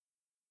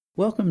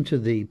Welcome to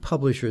the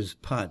Publishers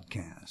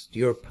Podcast,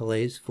 your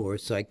place for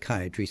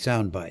psychiatry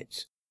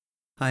soundbites.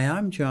 Hi,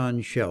 I'm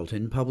John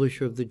Shelton,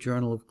 publisher of the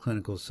Journal of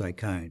Clinical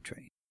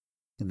Psychiatry.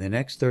 In the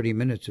next 30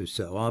 minutes or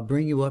so, I'll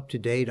bring you up to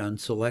date on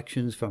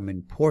selections from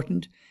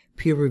important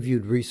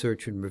peer-reviewed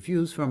research and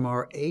reviews from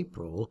our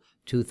April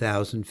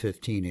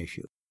 2015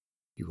 issue.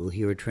 You will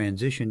hear a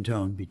transition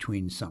tone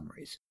between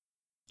summaries.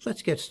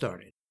 Let's get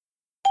started.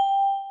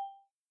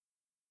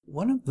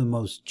 One of the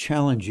most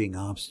challenging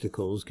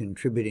obstacles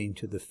contributing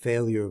to the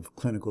failure of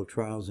clinical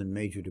trials in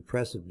major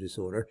depressive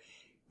disorder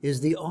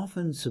is the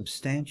often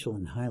substantial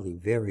and highly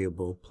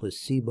variable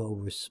placebo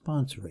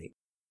response rate.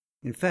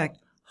 In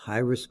fact, high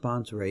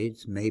response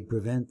rates may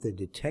prevent the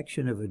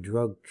detection of a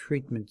drug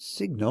treatment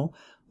signal,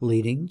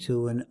 leading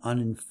to an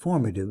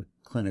uninformative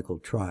clinical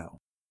trial.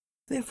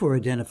 Therefore,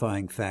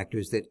 identifying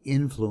factors that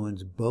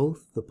influence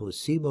both the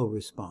placebo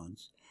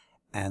response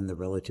and the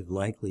relative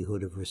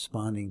likelihood of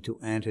responding to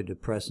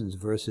antidepressants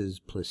versus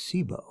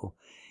placebo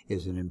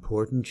is an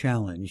important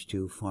challenge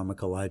to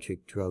pharmacologic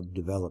drug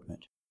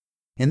development.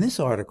 In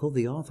this article,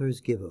 the authors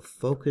give a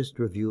focused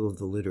review of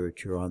the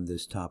literature on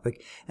this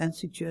topic and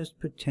suggest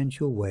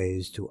potential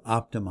ways to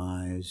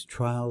optimize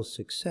trial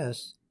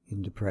success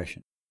in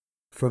depression.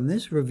 From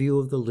this review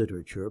of the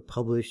literature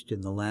published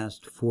in the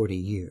last 40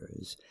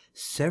 years,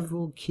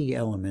 several key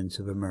elements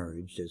have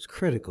emerged as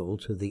critical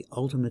to the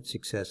ultimate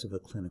success of a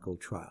clinical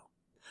trial.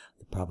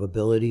 The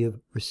probability of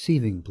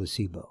receiving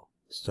placebo,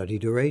 study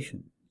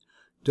duration,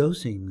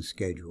 dosing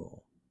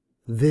schedule,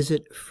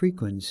 visit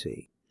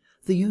frequency,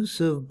 the use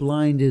of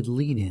blinded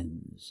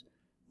lead-ins,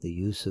 the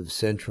use of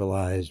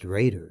centralized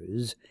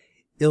raters,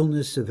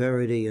 illness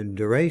severity and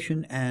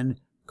duration, and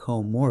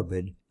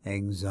comorbid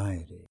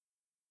anxiety.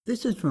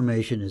 This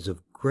information is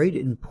of great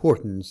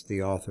importance,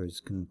 the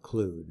authors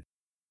conclude.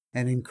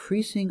 An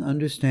increasing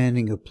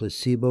understanding of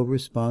placebo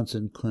response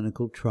in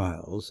clinical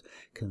trials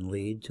can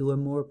lead to a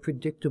more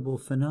predictable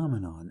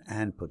phenomenon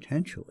and,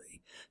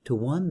 potentially, to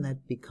one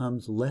that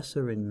becomes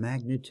lesser in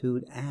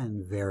magnitude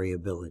and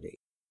variability.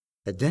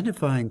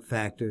 Identifying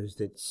factors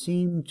that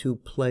seem to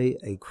play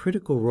a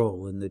critical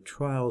role in the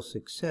trial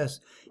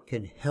success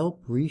can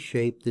help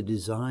reshape the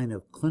design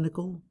of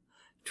clinical,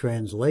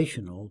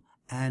 translational,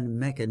 and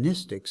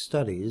mechanistic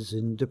studies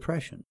in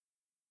depression.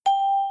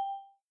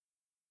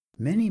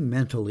 Many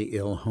mentally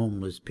ill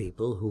homeless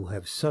people who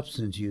have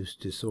substance use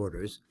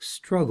disorders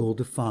struggle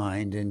to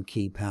find and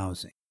keep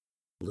housing.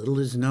 Little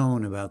is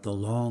known about the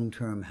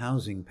long-term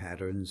housing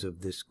patterns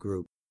of this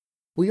group.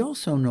 We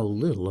also know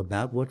little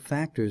about what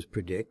factors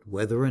predict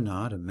whether or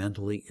not a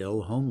mentally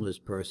ill homeless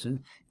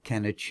person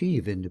can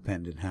achieve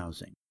independent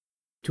housing.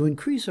 To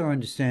increase our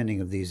understanding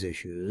of these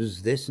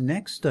issues, this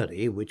next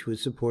study, which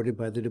was supported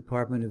by the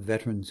Department of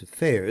Veterans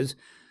Affairs,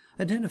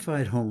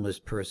 identified homeless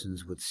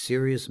persons with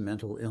serious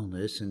mental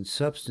illness and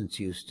substance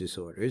use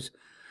disorders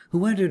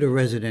who entered a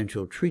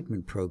residential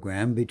treatment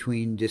program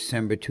between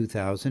December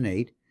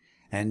 2008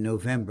 and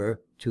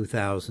November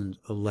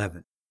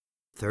 2011.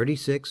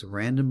 36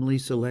 randomly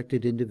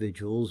selected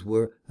individuals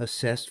were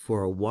assessed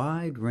for a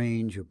wide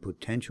range of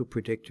potential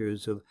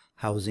predictors of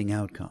housing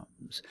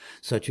outcomes,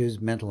 such as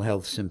mental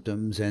health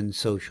symptoms and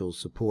social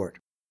support.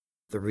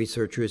 The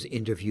researchers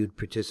interviewed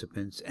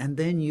participants and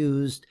then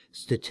used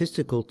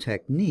statistical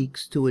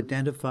techniques to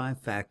identify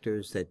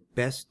factors that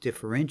best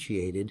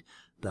differentiated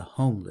the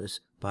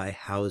homeless by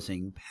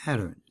housing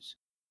patterns.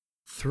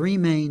 3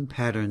 main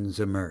patterns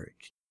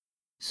emerged.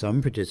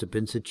 Some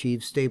participants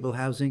achieved stable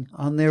housing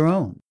on their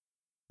own.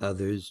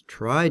 Others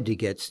tried to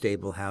get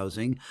stable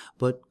housing,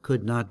 but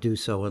could not do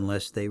so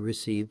unless they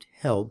received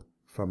help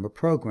from a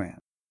program.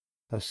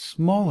 A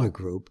smaller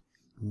group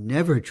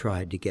never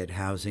tried to get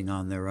housing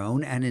on their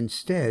own and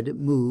instead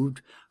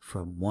moved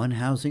from one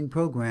housing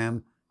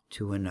program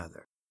to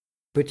another.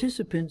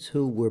 Participants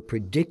who were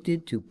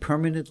predicted to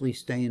permanently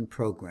stay in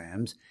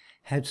programs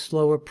had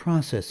slower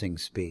processing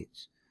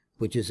speeds,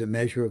 which is a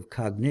measure of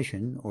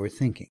cognition or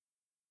thinking.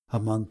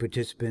 Among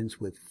participants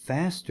with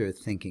faster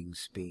thinking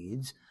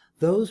speeds,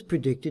 those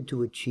predicted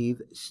to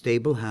achieve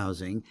stable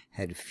housing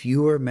had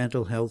fewer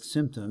mental health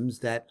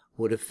symptoms that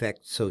would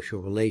affect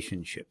social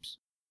relationships.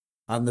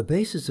 On the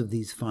basis of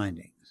these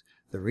findings,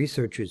 the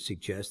researchers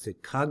suggest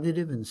that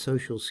cognitive and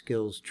social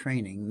skills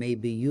training may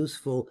be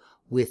useful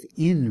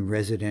within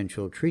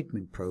residential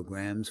treatment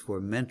programs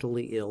for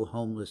mentally ill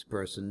homeless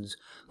persons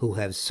who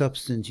have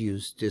substance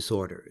use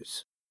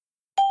disorders.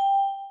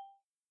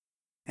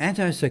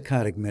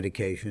 Antipsychotic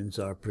medications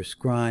are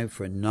prescribed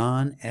for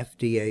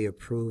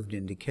non-FDA-approved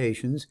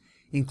indications,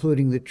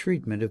 including the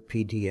treatment of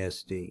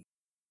PTSD.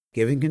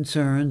 Given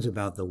concerns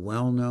about the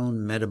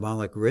well-known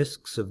metabolic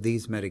risks of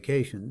these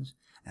medications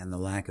and the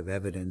lack of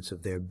evidence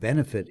of their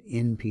benefit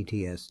in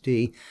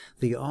PTSD,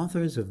 the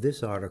authors of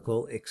this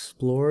article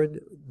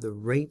explored the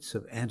rates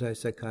of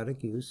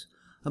antipsychotic use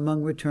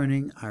among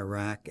returning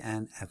Iraq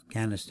and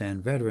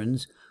Afghanistan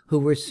veterans who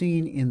were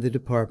seen in the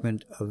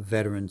Department of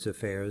Veterans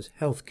Affairs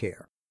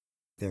Healthcare.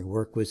 Their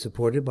work was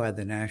supported by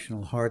the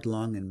National Heart,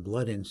 Lung, and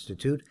Blood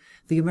Institute,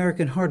 the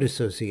American Heart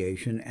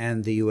Association,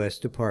 and the U.S.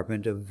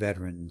 Department of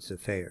Veterans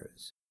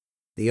Affairs.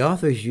 The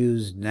authors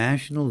used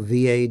national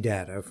VA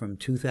data from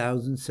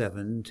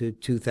 2007 to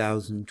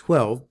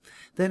 2012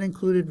 that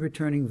included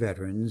returning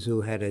veterans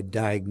who had a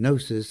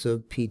diagnosis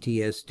of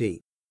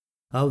PTSD.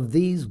 Of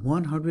these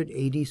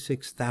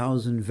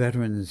 186,000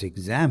 veterans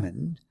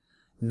examined,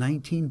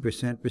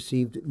 19%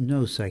 received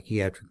no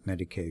psychiatric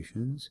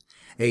medications,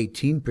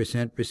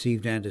 18%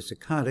 received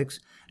antipsychotics,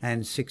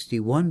 and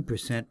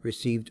 61%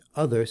 received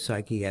other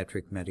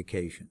psychiatric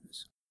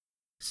medications.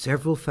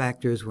 Several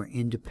factors were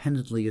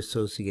independently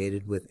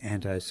associated with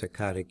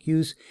antipsychotic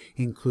use,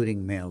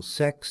 including male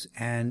sex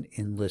and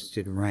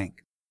enlisted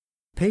rank.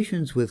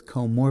 Patients with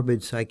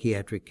comorbid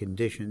psychiatric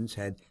conditions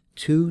had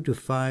 2 to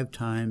 5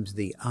 times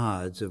the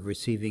odds of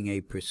receiving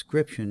a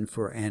prescription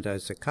for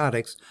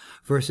antipsychotics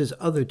versus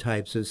other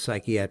types of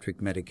psychiatric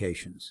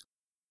medications.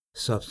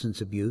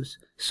 Substance abuse,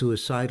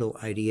 suicidal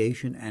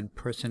ideation, and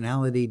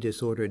personality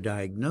disorder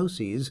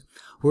diagnoses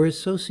were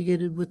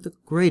associated with the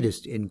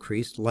greatest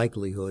increased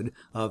likelihood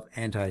of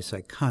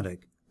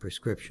antipsychotic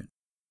prescription.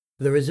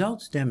 The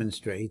results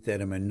demonstrate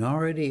that a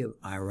minority of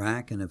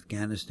Iraq and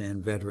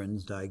Afghanistan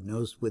veterans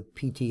diagnosed with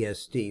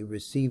PTSD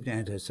received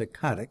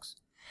antipsychotics,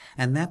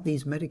 and that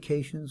these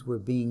medications were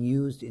being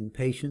used in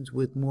patients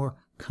with more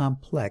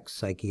complex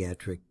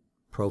psychiatric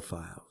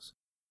profiles.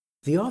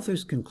 The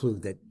authors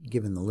conclude that,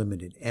 given the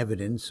limited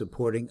evidence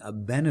supporting a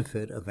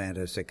benefit of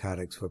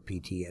antipsychotics for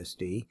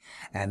PTSD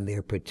and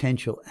their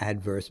potential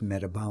adverse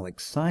metabolic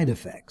side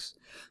effects,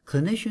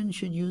 clinicians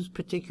should use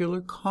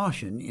particular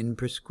caution in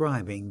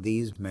prescribing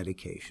these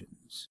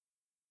medications.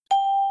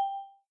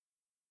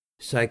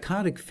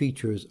 Psychotic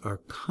features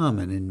are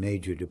common in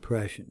major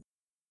depression.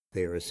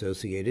 They are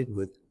associated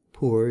with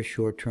poor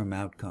short-term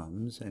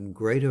outcomes and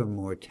greater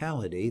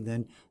mortality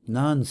than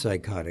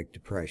non-psychotic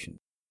depression.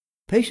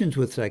 Patients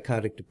with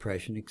psychotic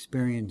depression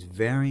experience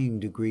varying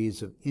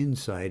degrees of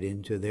insight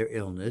into their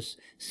illness,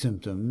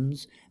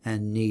 symptoms,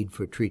 and need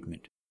for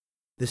treatment.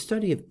 The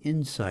study of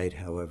insight,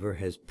 however,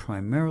 has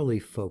primarily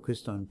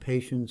focused on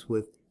patients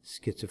with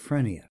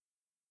schizophrenia.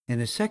 In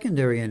a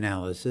secondary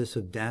analysis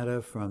of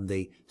data from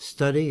the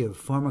Study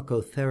of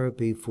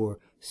Pharmacotherapy for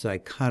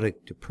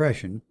Psychotic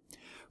Depression,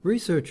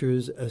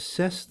 researchers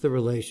assessed the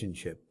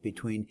relationship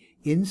between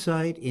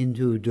insight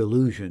into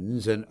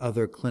delusions and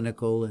other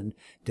clinical and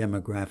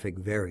demographic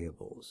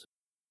variables.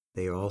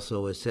 They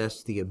also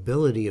assessed the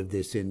ability of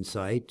this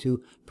insight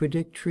to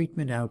predict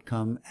treatment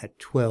outcome at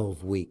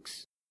 12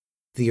 weeks.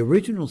 The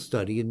original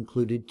study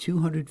included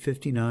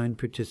 259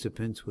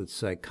 participants with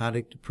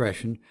psychotic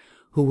depression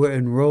who were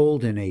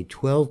enrolled in a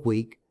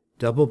 12-week,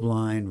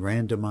 double-blind,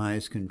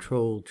 randomized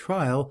controlled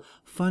trial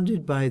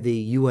funded by the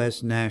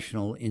U.S.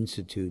 National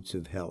Institutes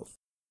of Health.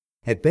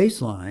 At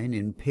baseline,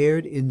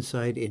 impaired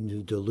insight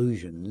into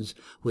delusions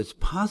was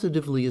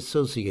positively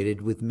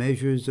associated with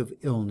measures of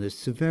illness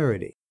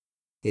severity.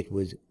 It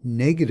was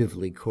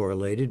negatively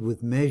correlated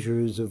with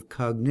measures of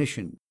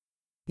cognition.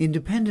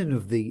 Independent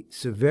of the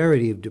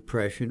severity of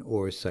depression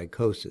or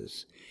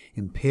psychosis,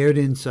 impaired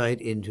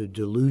insight into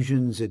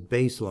delusions at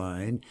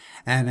baseline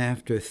and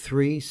after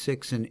 3,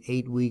 6, and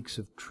 8 weeks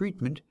of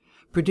treatment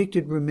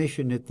predicted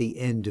remission at the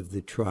end of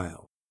the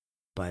trial.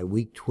 By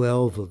week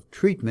 12 of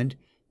treatment,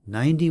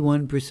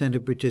 91%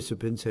 of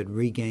participants had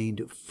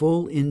regained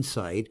full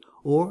insight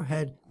or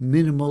had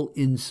minimal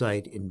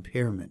insight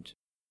impairment.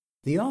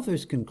 The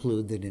authors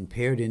conclude that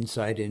impaired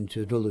insight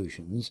into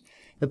delusions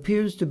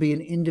appears to be an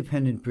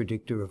independent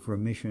predictor of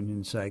remission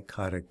in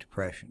psychotic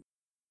depression.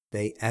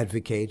 They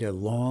advocate a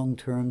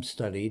long-term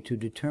study to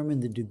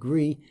determine the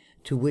degree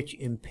to which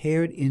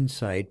impaired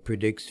insight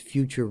predicts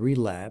future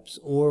relapse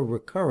or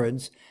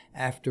recurrence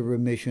after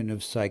remission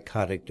of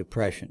psychotic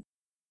depression.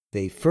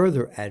 They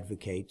further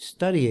advocate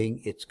studying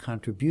its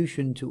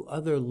contribution to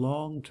other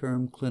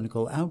long-term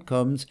clinical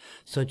outcomes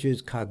such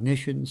as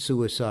cognition,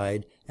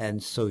 suicide,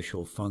 and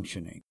social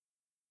functioning.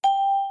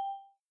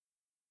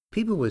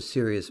 People with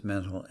serious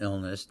mental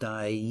illness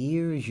die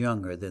years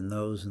younger than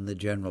those in the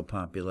general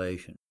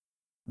population.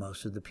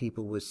 Most of the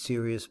people with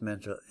serious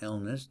mental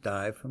illness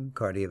die from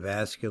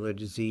cardiovascular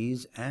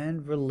disease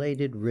and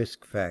related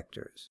risk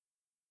factors.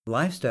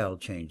 Lifestyle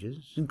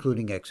changes,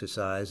 including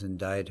exercise and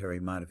dietary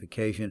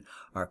modification,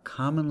 are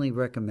commonly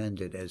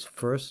recommended as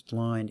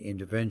first-line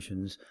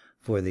interventions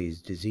for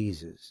these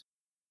diseases.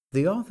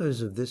 The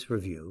authors of this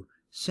review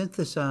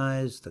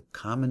synthesized the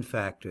common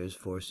factors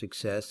for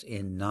success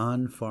in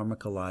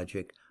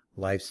non-pharmacologic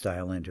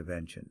lifestyle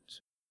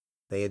interventions.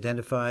 They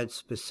identified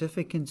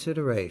specific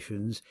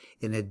considerations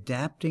in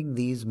adapting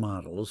these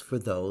models for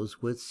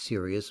those with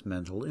serious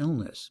mental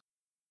illness.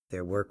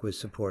 Their work was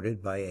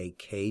supported by a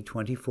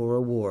K-24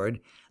 award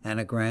and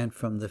a grant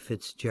from the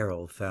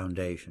Fitzgerald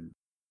Foundation.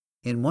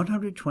 In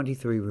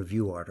 123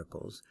 review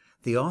articles,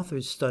 the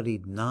authors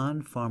studied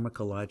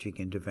non-pharmacologic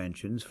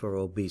interventions for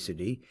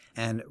obesity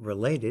and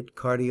related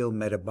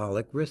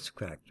cardiometabolic risk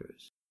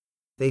factors.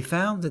 They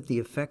found that the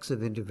effects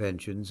of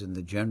interventions in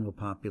the general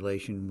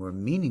population were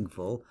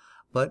meaningful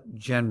but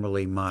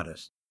generally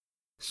modest.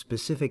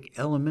 Specific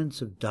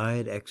elements of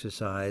diet,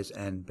 exercise,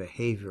 and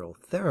behavioral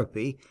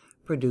therapy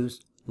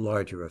produced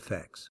larger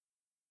effects.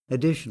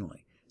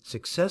 Additionally,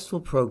 Successful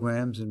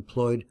programs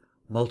employed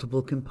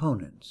multiple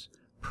components,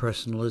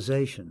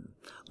 personalization,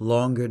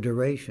 longer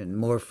duration,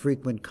 more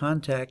frequent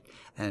contact,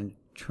 and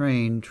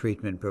trained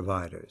treatment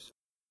providers.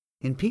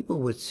 In people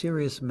with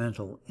serious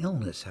mental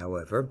illness,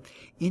 however,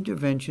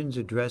 interventions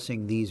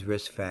addressing these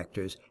risk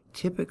factors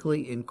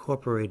typically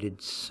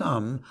incorporated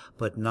some,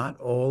 but not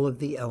all, of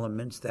the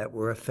elements that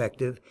were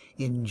effective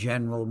in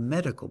general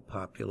medical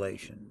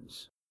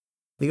populations.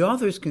 The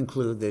authors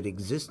conclude that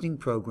existing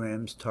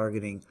programs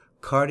targeting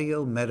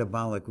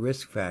cardiometabolic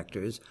risk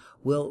factors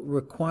will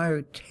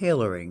require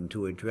tailoring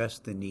to address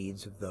the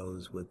needs of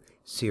those with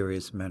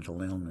serious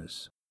mental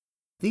illness.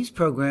 These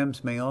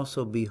programs may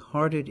also be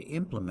harder to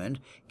implement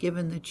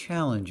given the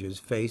challenges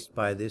faced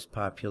by this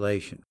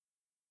population.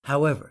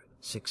 However,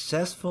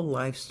 successful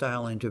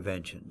lifestyle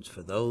interventions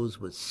for those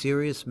with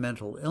serious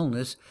mental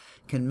illness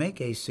can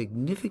make a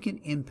significant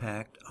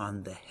impact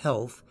on the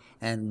health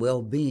and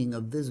well-being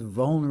of this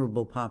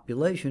vulnerable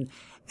population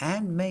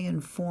and may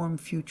inform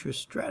future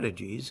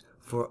strategies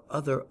for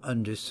other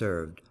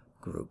underserved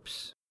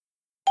groups.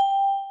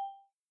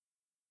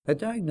 A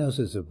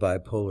diagnosis of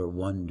bipolar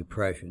I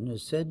depression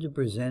is said to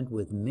present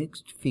with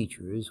mixed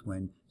features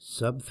when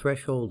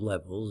subthreshold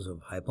levels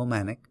of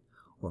hypomanic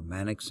or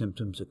manic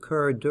symptoms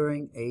occur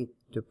during a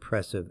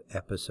depressive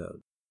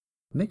episode.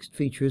 Mixed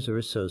features are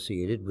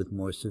associated with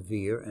more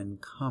severe and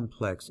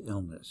complex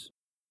illness,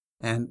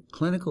 and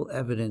clinical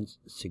evidence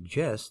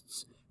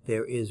suggests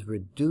there is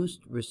reduced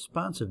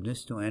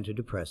responsiveness to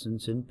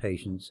antidepressants in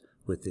patients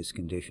with this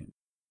condition.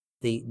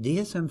 The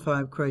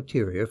DSM-5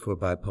 criteria for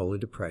bipolar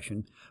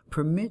depression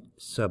permit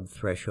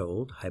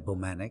subthreshold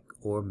hypomanic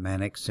or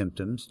manic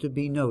symptoms to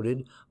be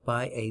noted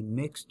by a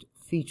mixed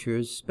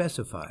features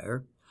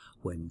specifier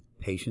when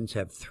patients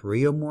have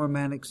 3 or more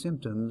manic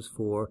symptoms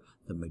for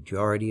the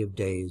majority of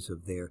days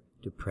of their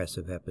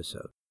depressive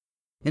episode.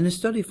 In a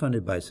study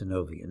funded by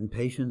Synovian,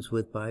 patients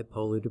with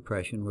bipolar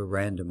depression were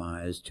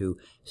randomized to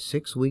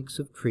 6 weeks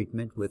of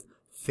treatment with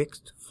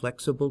fixed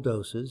flexible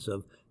doses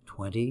of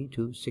 20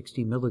 to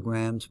 60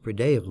 milligrams per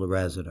day of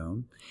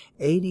lurasidone,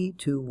 80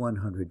 to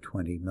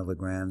 120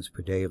 milligrams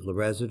per day of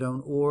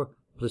lurasidone, or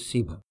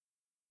placebo.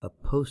 A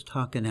post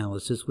hoc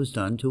analysis was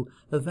done to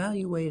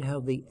evaluate how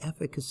the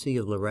efficacy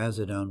of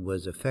lurasidone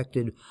was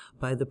affected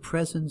by the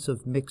presence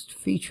of mixed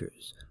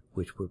features,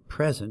 which were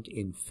present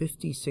in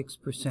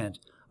 56%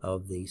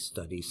 of the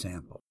study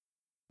sample.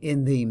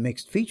 In the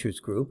mixed features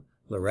group,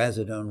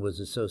 lurasidone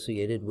was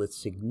associated with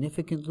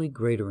significantly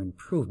greater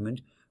improvement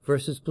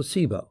versus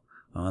placebo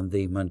on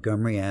the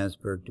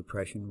Montgomery-Åsberg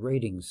Depression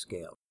Rating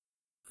Scale.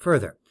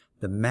 Further,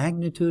 the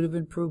magnitude of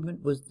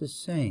improvement was the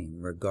same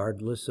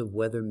regardless of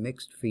whether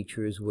mixed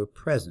features were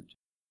present.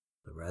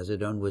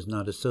 Lurasidone was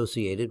not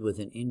associated with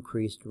an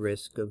increased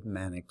risk of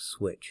manic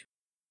switch.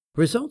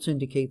 Results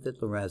indicate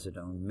that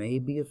lurasidone may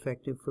be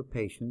effective for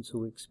patients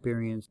who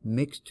experience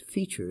mixed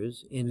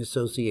features in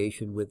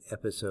association with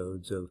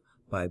episodes of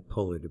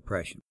bipolar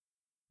depression.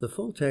 The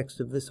full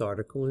text of this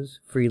article is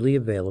freely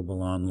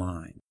available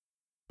online.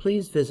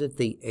 Please visit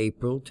the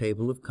April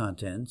table of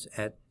contents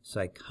at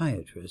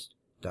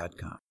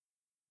psychiatrist.com.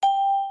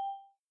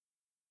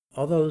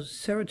 Although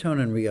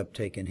serotonin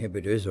reuptake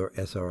inhibitors, or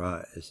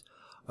SRIs,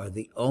 are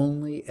the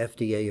only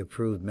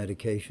FDA-approved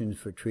medications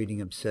for treating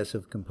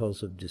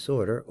obsessive-compulsive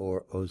disorder,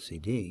 or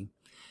OCD,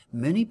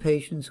 many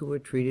patients who are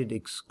treated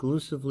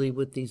exclusively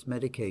with these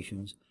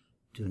medications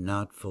do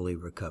not fully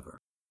recover.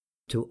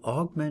 To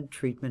augment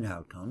treatment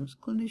outcomes,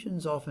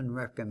 clinicians often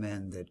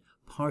recommend that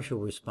partial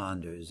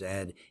responders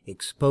add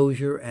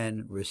exposure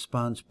and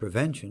response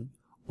prevention,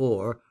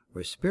 or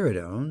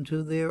risperidone,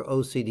 to their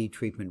OCD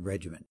treatment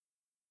regimen.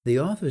 The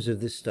authors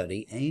of this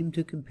study aim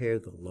to compare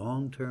the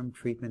long-term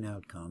treatment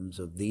outcomes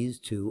of these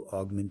two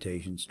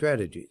augmentation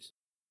strategies.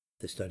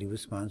 The study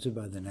was sponsored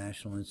by the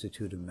National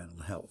Institute of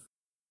Mental Health.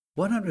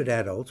 100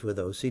 adults with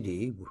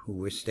OCD who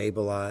were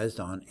stabilized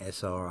on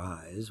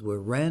SRIs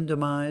were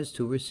randomized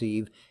to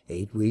receive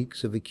 8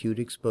 weeks of acute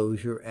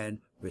exposure and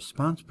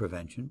response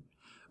prevention,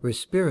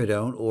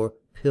 risperidone or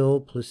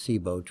pill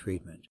placebo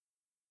treatment.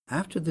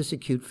 After this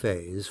acute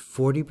phase,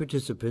 40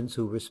 participants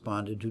who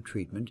responded to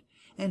treatment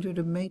entered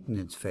a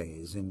maintenance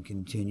phase and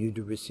continued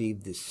to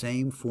receive the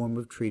same form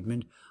of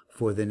treatment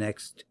for the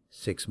next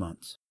 6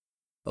 months.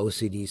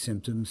 OCD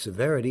symptom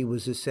severity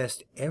was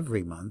assessed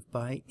every month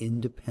by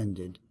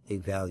independent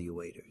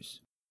evaluators.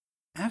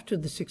 After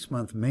the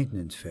 6-month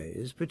maintenance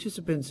phase,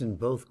 participants in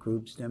both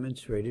groups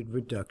demonstrated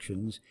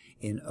reductions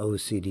in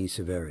OCD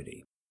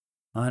severity.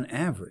 On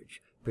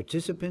average,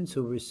 participants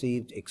who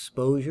received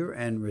exposure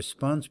and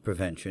response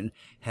prevention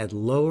had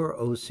lower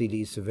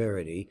OCD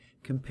severity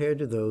compared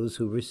to those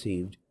who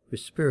received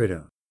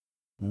risperidone.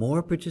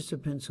 More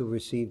participants who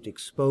received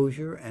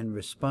exposure and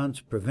response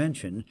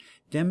prevention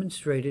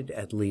demonstrated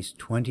at least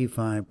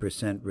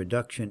 25%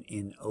 reduction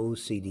in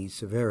OCD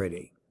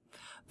severity,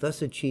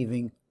 thus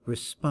achieving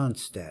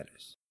response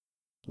status.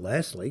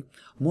 Lastly,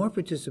 more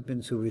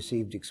participants who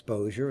received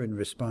exposure and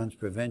response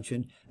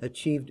prevention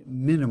achieved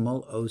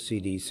minimal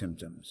OCD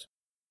symptoms.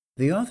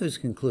 The authors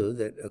conclude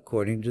that,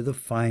 according to the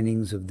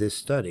findings of this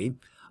study,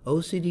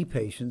 OCD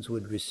patients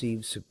would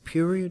receive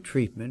superior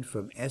treatment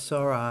from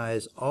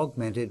SRIs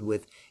augmented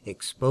with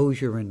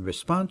exposure and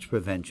response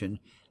prevention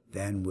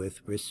than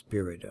with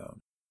risperidone.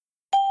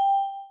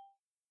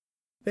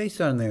 Based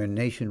on their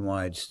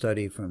nationwide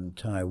study from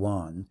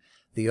Taiwan,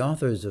 the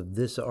authors of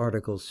this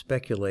article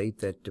speculate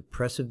that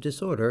depressive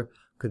disorder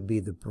could be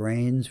the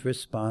brain's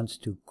response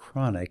to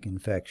chronic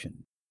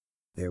infection.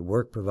 Their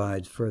work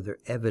provides further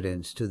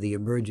evidence to the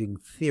emerging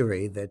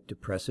theory that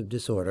depressive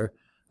disorder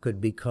could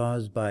be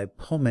caused by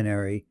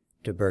pulmonary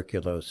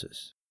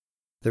tuberculosis.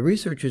 The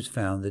researchers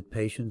found that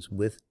patients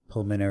with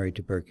pulmonary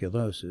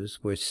tuberculosis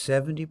were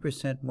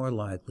 70% more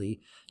likely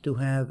to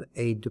have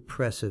a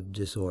depressive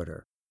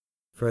disorder.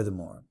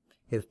 Furthermore,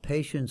 if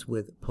patients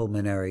with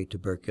pulmonary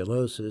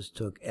tuberculosis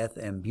took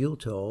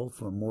ethambutol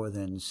for more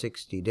than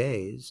 60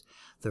 days,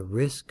 the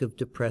risk of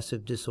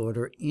depressive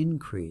disorder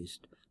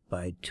increased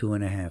by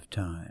 2.5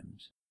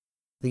 times.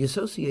 The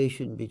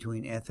association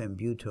between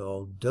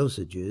ethambutol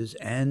dosages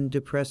and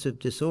depressive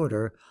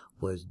disorder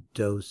was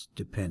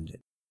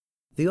dose-dependent.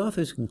 The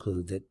authors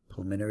conclude that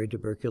pulmonary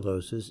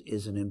tuberculosis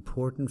is an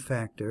important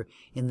factor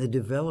in the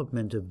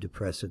development of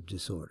depressive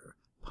disorder,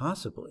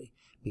 possibly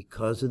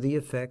because of the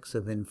effects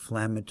of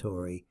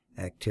inflammatory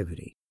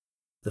activity.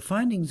 The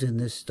findings in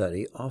this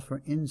study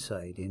offer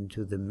insight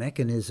into the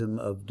mechanism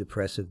of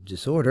depressive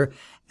disorder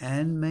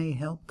and may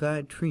help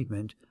guide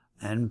treatment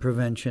and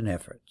prevention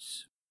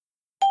efforts.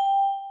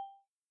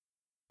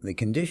 The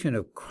condition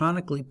of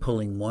chronically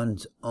pulling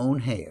one's own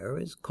hair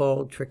is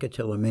called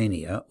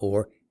trichotillomania,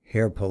 or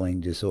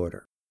hair-pulling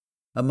disorder.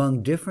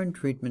 Among different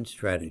treatment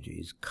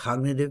strategies,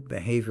 cognitive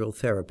behavioral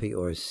therapy,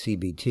 or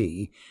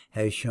CBT,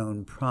 has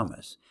shown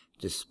promise,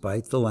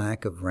 despite the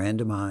lack of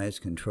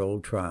randomized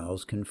controlled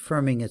trials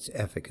confirming its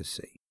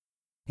efficacy.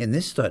 In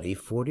this study,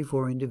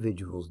 44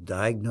 individuals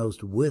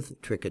diagnosed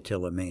with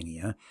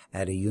trichotillomania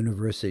at a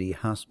university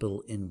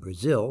hospital in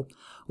Brazil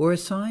were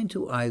assigned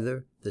to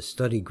either the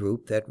study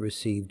group that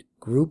received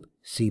group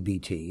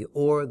CBT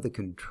or the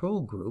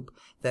control group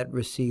that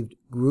received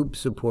group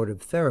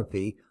supportive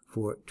therapy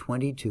for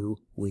 22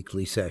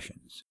 weekly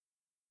sessions.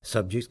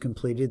 Subjects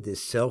completed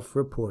this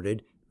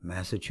self-reported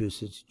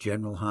Massachusetts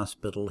General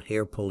Hospital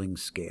hair-pulling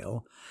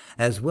scale,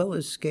 as well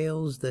as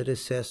scales that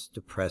assess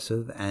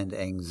depressive and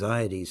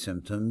anxiety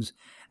symptoms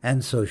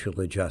and social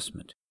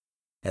adjustment.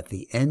 At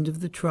the end of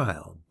the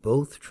trial,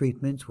 both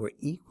treatments were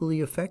equally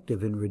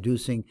effective in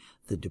reducing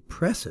the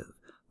depressive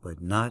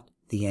but not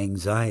the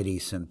anxiety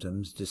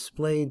symptoms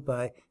displayed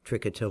by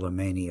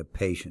trichotillomania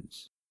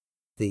patients.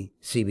 The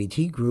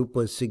CBT group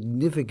was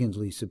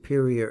significantly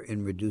superior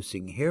in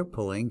reducing hair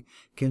pulling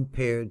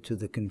compared to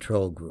the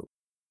control group.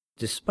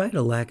 Despite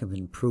a lack of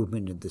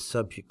improvement in the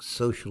subject's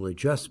social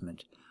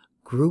adjustment,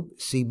 group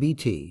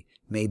CBT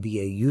may be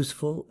a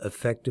useful,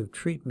 effective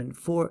treatment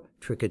for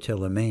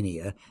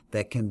trichotillomania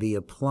that can be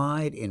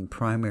applied in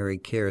primary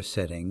care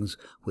settings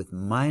with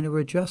minor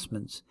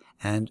adjustments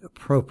and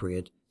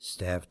appropriate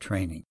staff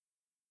training.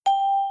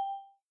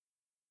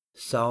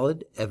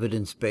 Solid,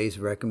 evidence-based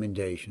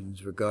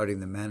recommendations regarding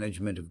the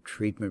management of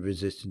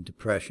treatment-resistant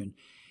depression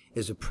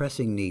is a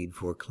pressing need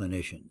for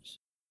clinicians.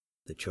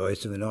 The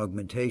choice of an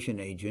augmentation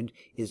agent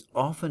is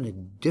often a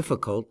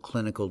difficult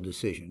clinical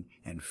decision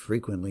and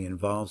frequently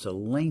involves a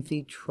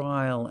lengthy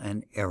trial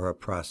and error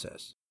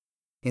process.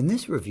 In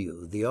this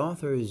review, the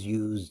authors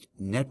used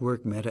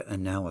network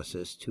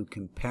meta-analysis to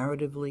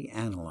comparatively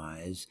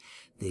analyze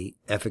the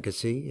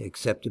efficacy,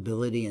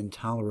 acceptability, and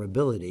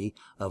tolerability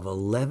of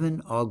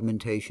 11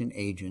 augmentation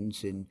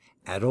agents in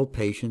adult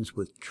patients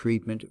with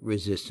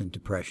treatment-resistant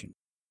depression.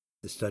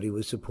 The study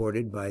was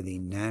supported by the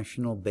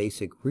National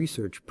Basic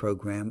Research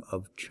Program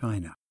of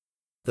China.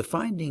 The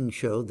findings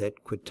show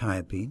that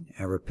quetiapine,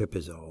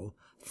 aripiprazole,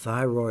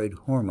 thyroid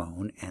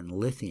hormone, and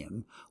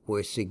lithium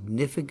were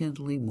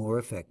significantly more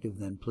effective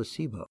than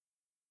placebo.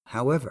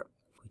 However,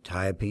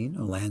 quetiapine,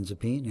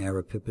 olanzapine,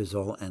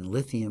 aripiprazole, and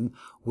lithium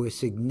were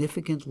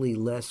significantly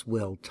less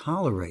well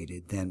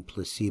tolerated than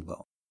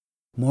placebo.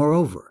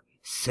 Moreover,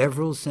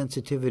 several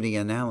sensitivity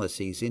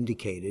analyses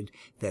indicated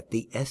that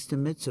the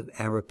estimates of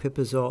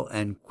aripiprazole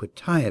and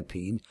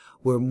quetiapine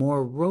were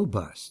more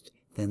robust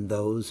than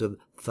those of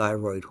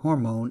thyroid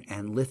hormone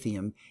and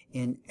lithium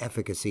in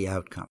efficacy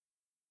outcome.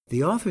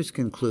 The authors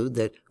conclude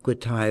that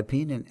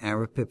quetiapine and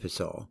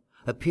aripiprazole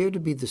appear to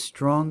be the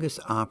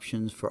strongest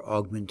options for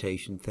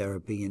augmentation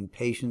therapy in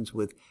patients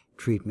with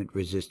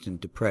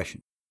treatment-resistant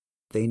depression.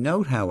 They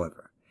note,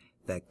 however,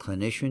 that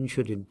clinicians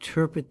should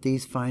interpret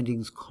these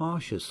findings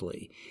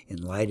cautiously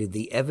in light of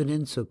the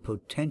evidence of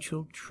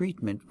potential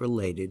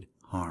treatment-related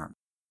harm.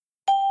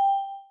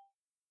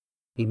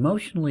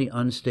 Emotionally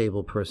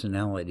unstable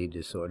personality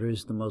disorder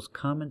is the most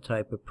common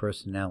type of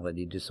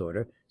personality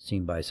disorder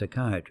seen by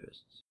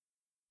psychiatrists.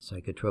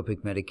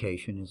 Psychotropic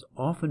medication is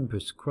often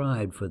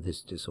prescribed for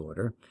this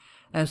disorder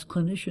as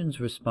clinicians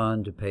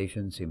respond to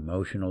patients'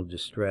 emotional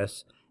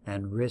distress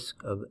and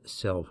risk of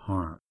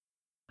self-harm.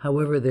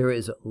 However, there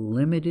is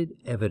limited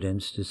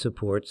evidence to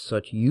support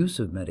such use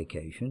of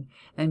medication,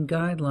 and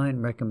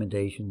guideline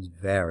recommendations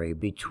vary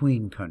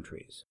between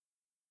countries.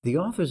 The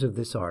authors of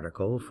this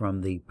article from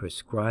the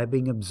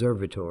Prescribing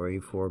Observatory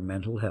for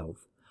Mental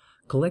Health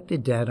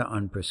collected data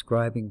on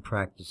prescribing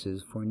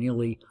practices for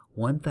nearly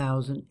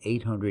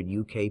 1,800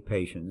 UK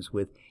patients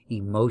with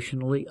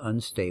emotionally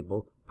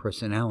unstable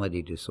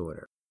personality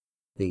disorder.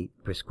 The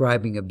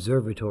Prescribing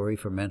Observatory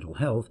for Mental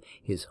Health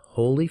is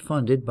wholly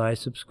funded by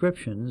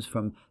subscriptions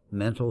from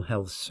mental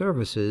health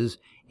services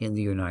in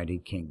the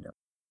United Kingdom.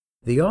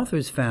 The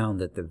authors found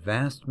that the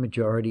vast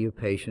majority of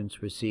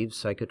patients receive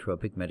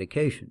psychotropic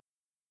medication.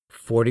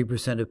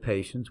 40% of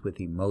patients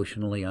with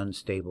emotionally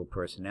unstable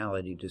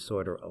personality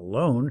disorder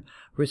alone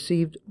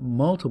received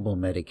multiple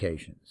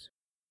medications.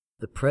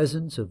 The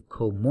presence of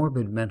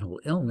comorbid mental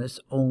illness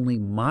only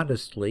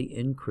modestly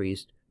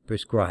increased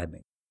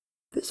prescribing.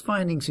 This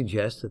finding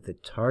suggests that the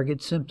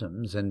target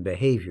symptoms and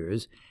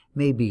behaviors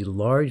may be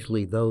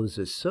largely those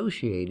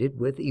associated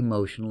with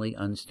emotionally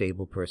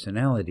unstable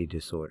personality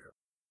disorder.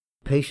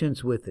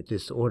 Patients with the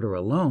disorder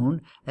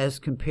alone, as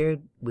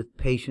compared with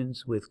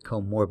patients with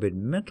comorbid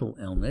mental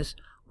illness,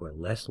 were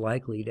less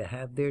likely to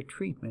have their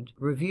treatment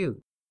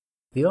reviewed.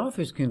 The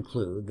authors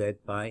conclude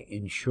that by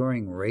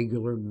ensuring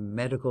regular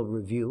medical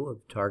review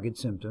of target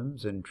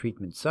symptoms and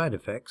treatment side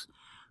effects,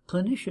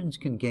 clinicians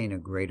can gain a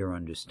greater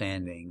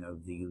understanding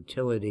of the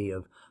utility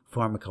of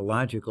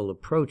pharmacological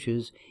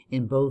approaches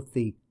in both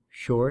the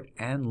short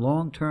and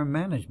long-term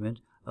management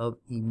of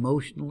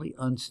emotionally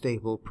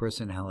unstable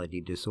personality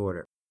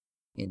disorder.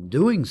 In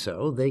doing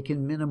so, they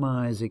can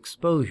minimize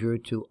exposure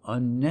to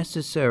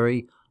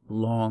unnecessary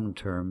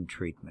long-term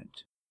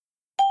treatment.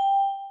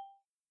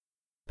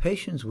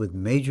 Patients with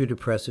major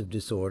depressive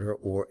disorder,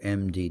 or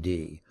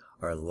MDD,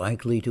 are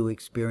likely to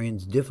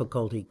experience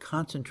difficulty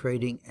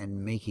concentrating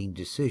and making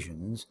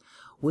decisions,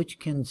 which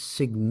can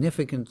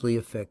significantly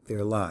affect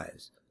their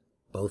lives,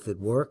 both at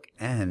work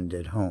and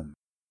at home.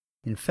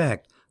 In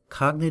fact,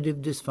 cognitive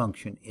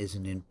dysfunction is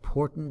an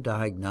important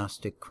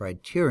diagnostic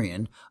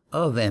criterion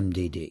of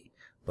MDD,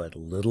 but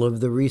little of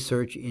the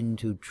research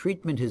into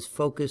treatment is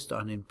focused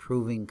on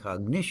improving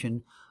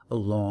cognition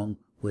along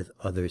with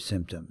other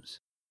symptoms.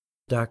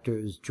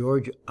 Doctors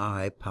George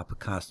I.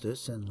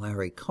 Papakostas and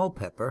Larry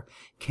Culpepper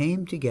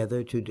came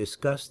together to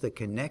discuss the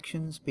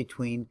connections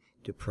between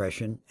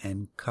depression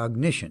and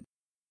cognition.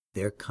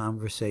 Their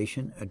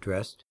conversation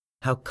addressed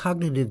how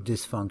cognitive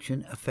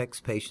dysfunction affects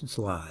patients'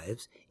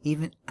 lives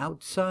even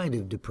outside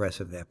of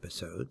depressive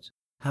episodes,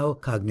 how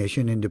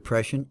cognition and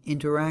depression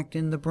interact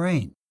in the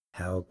brain,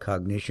 how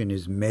cognition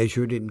is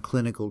measured in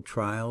clinical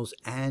trials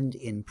and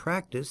in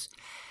practice,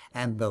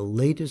 and the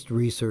latest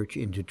research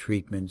into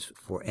treatments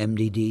for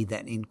MDD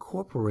that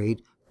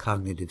incorporate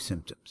cognitive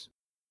symptoms.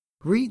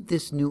 Read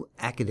this new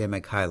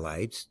academic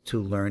highlights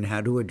to learn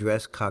how to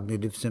address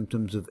cognitive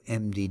symptoms of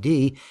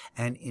MDD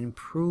and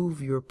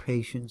improve your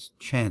patient's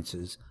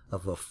chances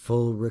of a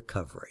full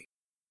recovery.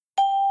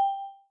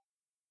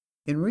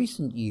 In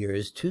recent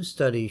years, 2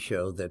 studies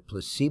show that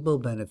placebo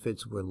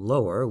benefits were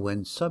lower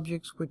when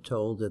subjects were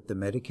told that the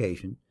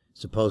medication,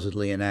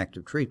 supposedly an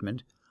active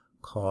treatment,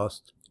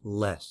 cost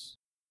less.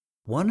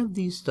 One of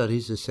these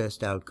studies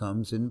assessed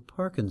outcomes in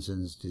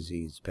Parkinson's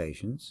disease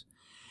patients,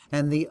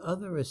 and the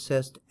other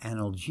assessed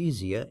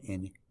analgesia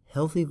in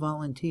healthy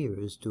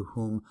volunteers to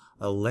whom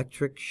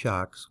electric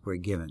shocks were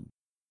given.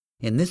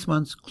 In this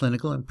month's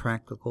Clinical and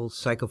Practical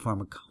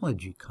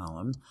Psychopharmacology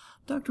column,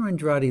 Dr.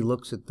 Andrade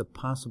looks at the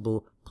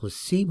possible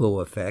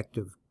placebo effect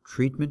of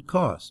treatment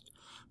cost,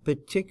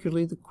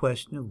 particularly the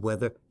question of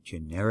whether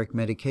generic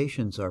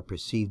medications are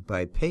perceived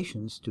by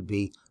patients to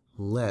be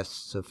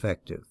less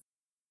effective.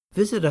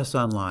 Visit us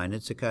online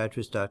at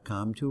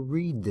psychiatrist.com to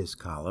read this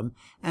column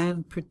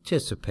and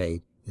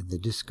participate in the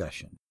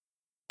discussion.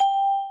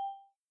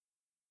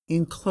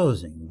 In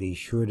closing, be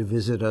sure to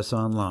visit us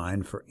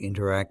online for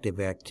interactive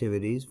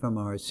activities from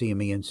our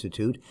CME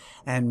Institute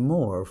and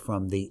more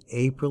from the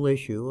April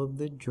issue of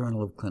the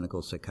Journal of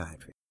Clinical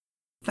Psychiatry.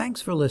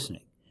 Thanks for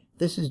listening.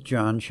 This is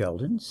John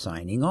Sheldon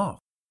signing off.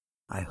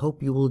 I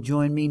hope you will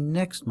join me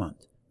next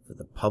month for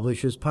the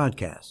Publishers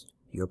Podcast,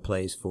 your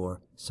place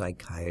for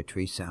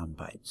psychiatry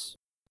soundbites.